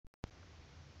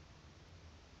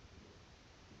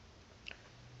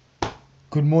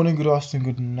Good morning, good afternoon,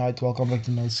 good night. Welcome back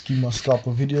to my schema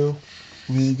scalper video.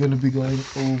 We're going to be going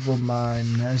over my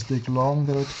Nasdaq long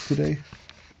that I took today.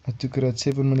 I took it at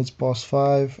 7 minutes past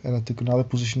 5 and I took another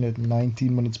position at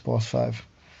 19 minutes past 5.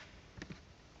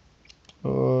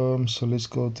 So let's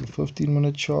go to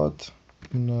 15-minute chart.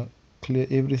 I'm going to clear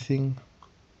everything.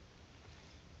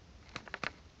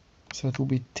 So it will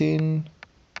be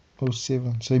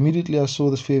 10:07. So immediately I saw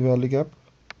this fair value gap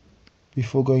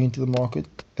before going into the market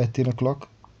at 10 o'clock.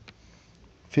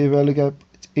 Fair value gap,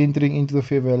 it's entering into the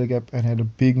fair value gap and had a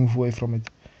big move away from it.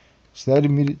 So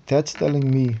that's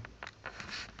telling me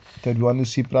that we want to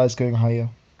see price going higher.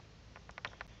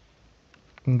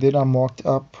 And then I marked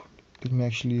up, I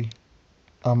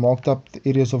marked up the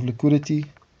areas of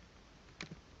liquidity.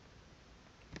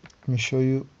 Let me show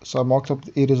you. So I marked up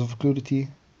the areas of liquidity.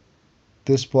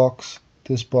 This box.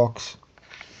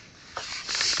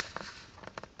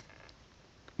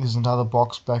 There's another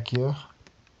box back here.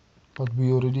 But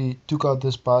we already took out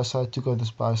this buy side,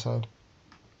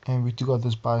 and we took out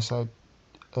this buy side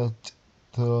at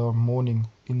in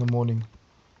the morning.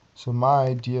 So my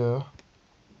idea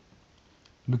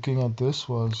looking at this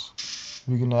was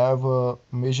we're gonna have a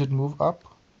measured move up,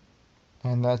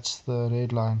 and that's the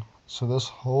red line. So this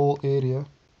whole area,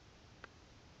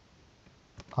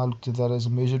 I looked at that as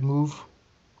a measured move,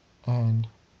 and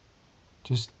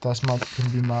that's gonna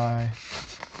be my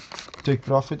take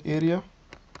profit area.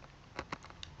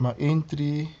 My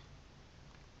entry,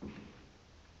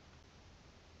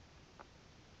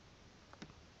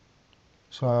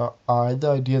 so I had the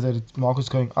idea that the market's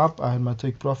going up. I had my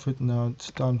take profit. Now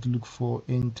it's time to look for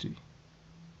entry.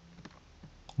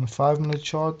 On a 5-minute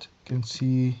chart, you can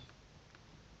see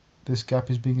this gap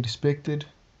is being respected,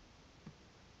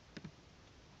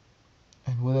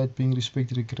 and with that being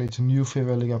respected, it creates a new fair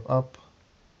value gap up.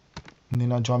 And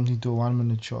then I jumped into a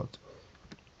 1-minute chart.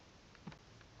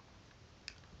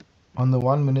 On the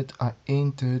 1 minute, I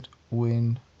entered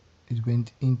when it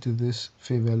went into this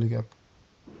fair value gap.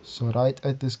 So right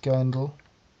at this candle,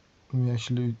 let me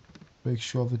actually make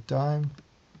sure of the time,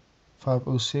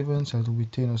 5:07, so it will be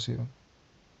 10:07.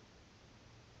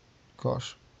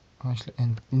 Gosh, I actually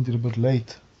entered a bit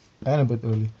late and a bit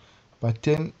early. By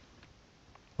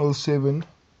 10:07,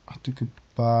 I took a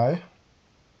buy,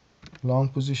 long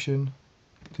position,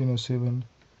 10:07.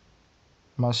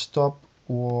 My stop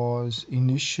was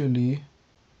initially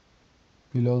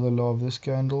below the low of this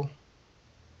candle.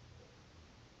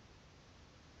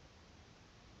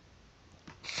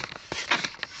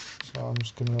 So I'm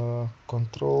just gonna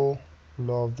control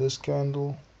low of this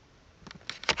candle.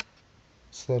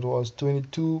 So that was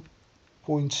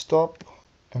 22-point stop,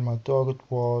 and my target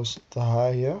was the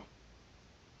higher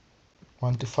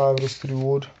 1 to 5 risk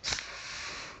reward.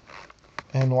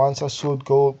 And once I saw it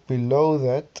go below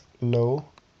that low,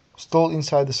 still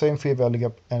inside the same fair value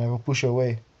gap, and have a push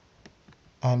away,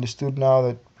 I understood now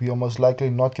that we are most likely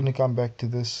not going to come back to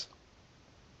these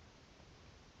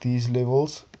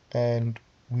levels, and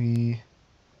let me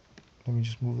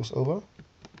just move this over,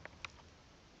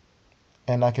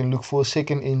 and I can look for a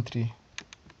second entry,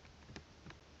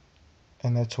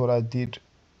 and that's what I did.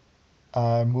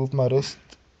 I moved my wrist,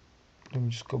 let me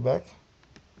just go back,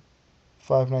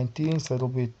 5:19, so that'll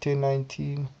be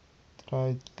 10:19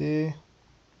 right there.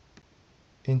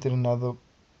 Enter another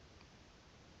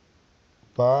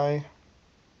buy,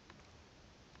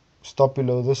 stop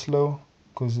below this low,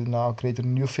 because it now created a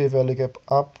new fair value gap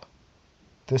up.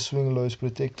 This swing low is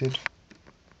protected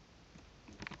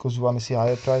because we want to see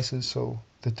higher prices, so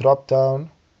the drop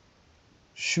down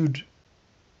should,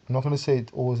 I'm not going to say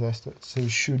it always has to, so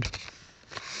it should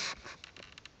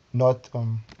not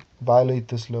violate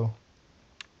this low.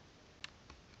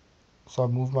 So I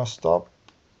move my stop.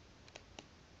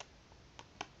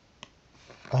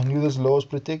 I knew this low was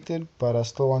protected, but I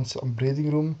still want some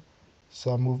breathing room,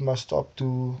 so I moved my stop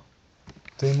to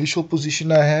the initial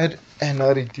position I had, and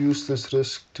I reduced this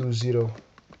risk to 0.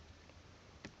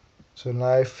 So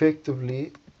now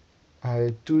effectively I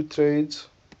had two trades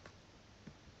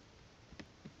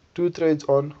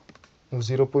on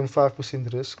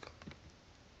 0.5% risk,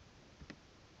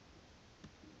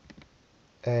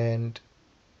 and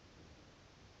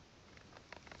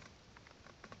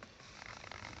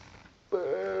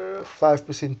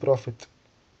 5% profit.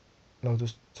 No,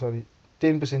 sorry,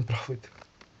 10% profit.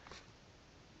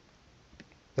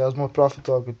 That was my profit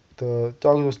target. The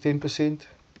target was 10%,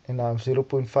 and I have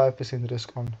 0.5%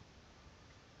 risk on.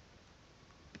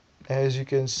 As you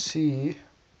can see,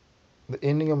 the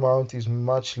ending amount is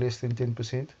much less than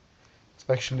 10%. It's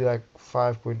actually like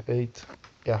 5.8.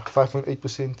 Yeah,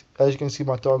 5.8%. As you can see,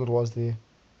 my target was there,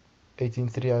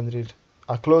 18,300.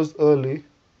 I closed early,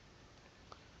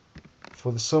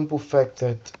 for the simple fact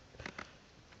that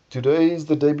today is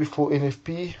the day before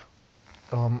NFP.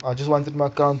 I just wanted my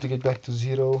account to get back to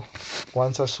zero.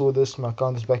 Once I saw this, my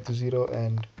account is back to zero,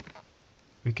 and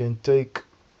we can take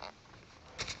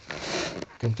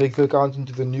the account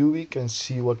into the new week and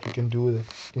see what we can do with it.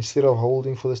 Instead of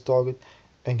holding for this target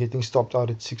and getting stopped out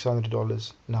at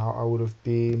 $600, now I would have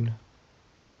been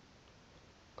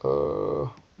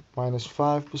minus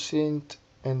 5%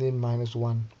 and then minus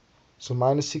 1, so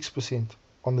minus 6%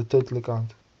 on the total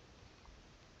account.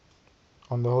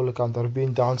 On the whole account, I would have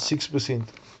been down 6%.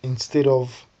 Instead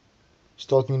of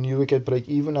starting a new week at break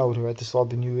even, I would have had to start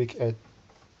the new week at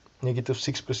negative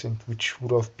 6%, which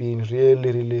would have been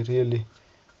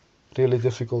really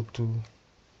difficult to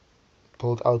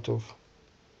pull out of.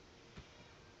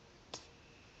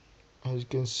 As you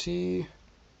can see,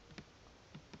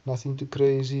 nothing too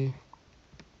crazy.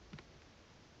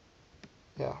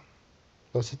 Yeah,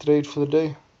 that's the trade for the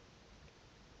day.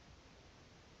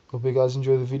 Hope you guys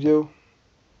enjoyed the video.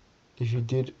 If you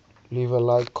did, leave a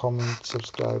like, comment,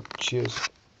 subscribe. Cheers.